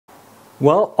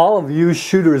Well, all of you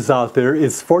shooters out there,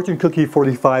 it's Fortune Cookie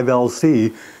 45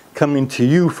 LC coming to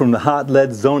you from the Hot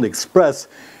Lead Zone Express.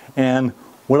 And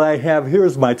what I have here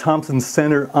is my Thompson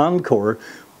Center Encore,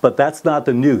 but that's not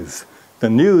the news.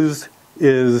 The news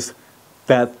is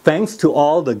that thanks to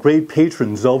all the great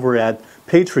patrons over at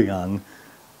Patreon,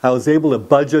 I was able to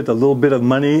budget a little bit of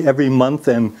money every month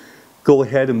and go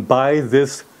ahead and buy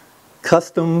this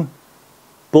custom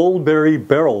Bullberry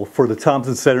barrel for the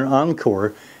Thompson Center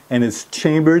Encore, and it's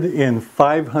chambered in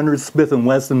 500 Smith &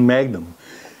 Wesson Magnum.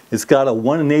 It's got a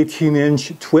 1 18"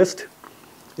 twist.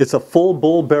 It's a full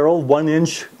bull barrel, 1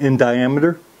 inch in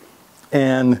diameter,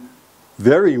 and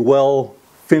very well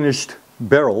finished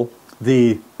barrel.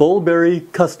 The Bullberry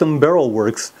Custom Barrel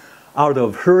Works out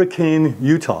of Hurricane,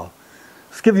 Utah.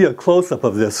 Let's give you a close-up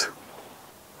of this.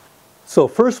 So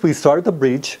first we start the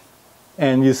breech,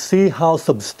 and you see how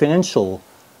substantial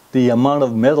the amount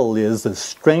of metal is, the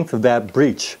strength of that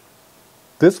breech.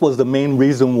 This was the main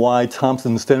reason why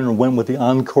Thompson Center went with the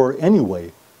Encore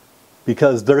anyway,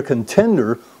 because their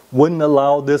Contender wouldn't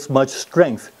allow this much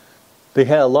strength. They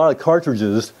had a lot of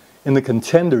cartridges in the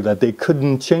Contender that they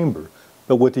couldn't chamber,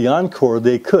 but with the Encore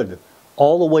they could,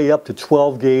 all the way up to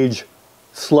 12 gauge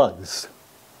slugs.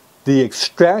 The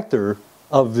extractor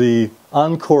of the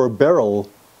Encore barrel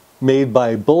made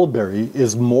by Bullberry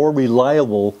is more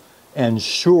reliable and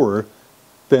sure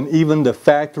than even the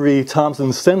factory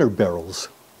Thompson Center barrels.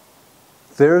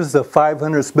 There's the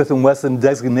 500 Smith & Wesson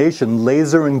designation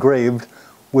laser engraved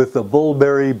with the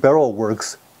Bullberry Barrel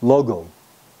Works logo.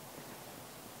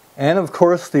 And of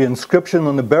course the inscription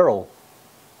on the barrel.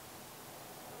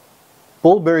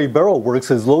 Bullberry Barrel Works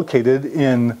is located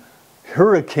in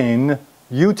Hurricane,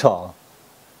 Utah.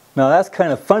 Now that's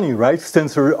kind of funny, right?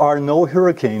 Since there are no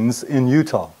hurricanes in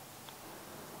Utah.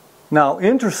 Now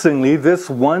interestingly, this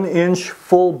 1 inch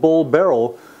full bull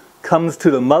barrel comes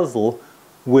to the muzzle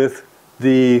with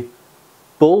the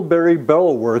Bullberry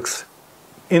Barrel Works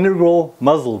integral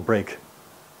muzzle brake.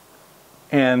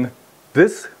 And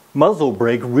this muzzle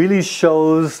brake really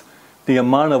shows the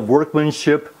amount of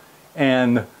workmanship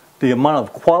and the amount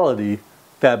of quality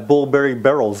that Bullberry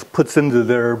Barrels puts into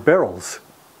their barrels.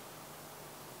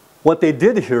 What they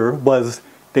did here was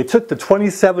they took the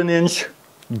 27-inch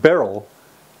barrel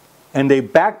and they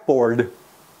backbored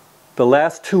the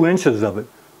last 2 inches of it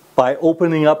by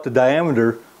opening up the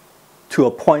diameter to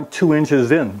a 0.2 inches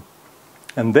in.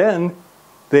 And then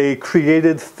they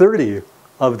created 30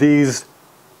 of these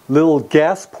little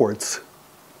gas ports.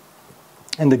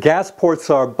 And the gas ports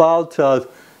are about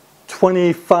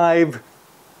 25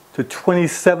 to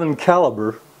 27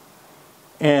 caliber,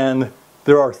 and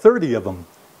there are 30 of them.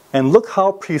 And look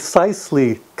how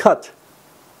precisely cut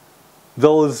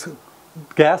those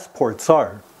gas ports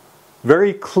are.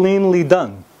 Very cleanly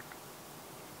done.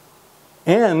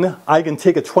 And I can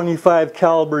take a 25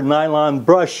 caliber nylon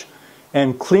brush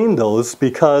and clean those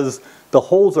because the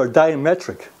holes are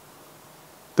diametric.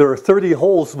 There are 30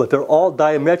 holes, but they're all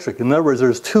diametric. In other words,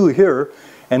 there's 2 here,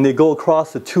 and they go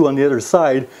across the 2 on the other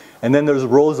side, and then there's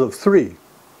rows of 3.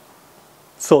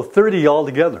 So 30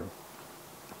 altogether.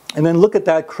 And then look at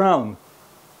that crown.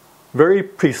 Very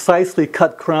precisely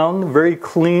cut crown, very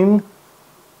clean,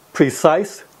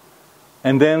 precise.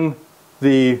 And then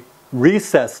the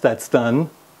recess that's done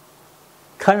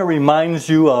kind of reminds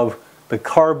you of the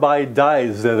carbide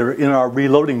dies that are in our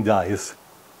reloading dies.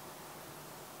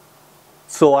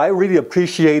 So I really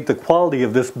appreciate the quality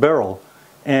of this barrel,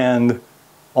 and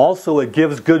also it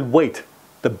gives good weight.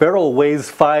 The barrel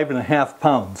weighs 5.5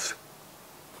 pounds.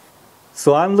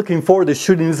 So I'm looking forward to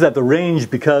shooting this at the range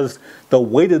because the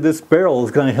weight of this barrel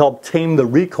is going to help tame the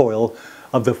recoil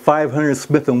of the 500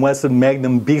 Smith & Wesson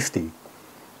Magnum Beastie.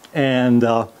 And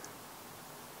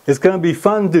it's going to be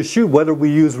fun to shoot whether we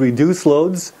use reduced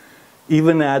loads,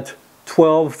 even at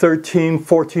 12, 13,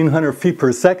 1400 feet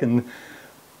per second.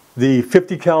 The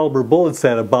 50 caliber bullets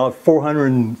at about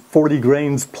 440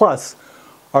 grains plus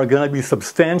are going to be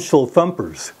substantial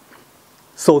thumpers.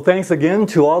 So thanks again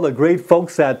to all the great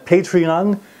folks at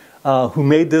Patreon who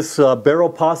made this barrel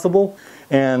possible,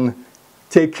 and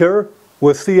take care.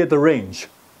 We'll see you at the range.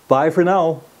 Bye for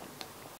now.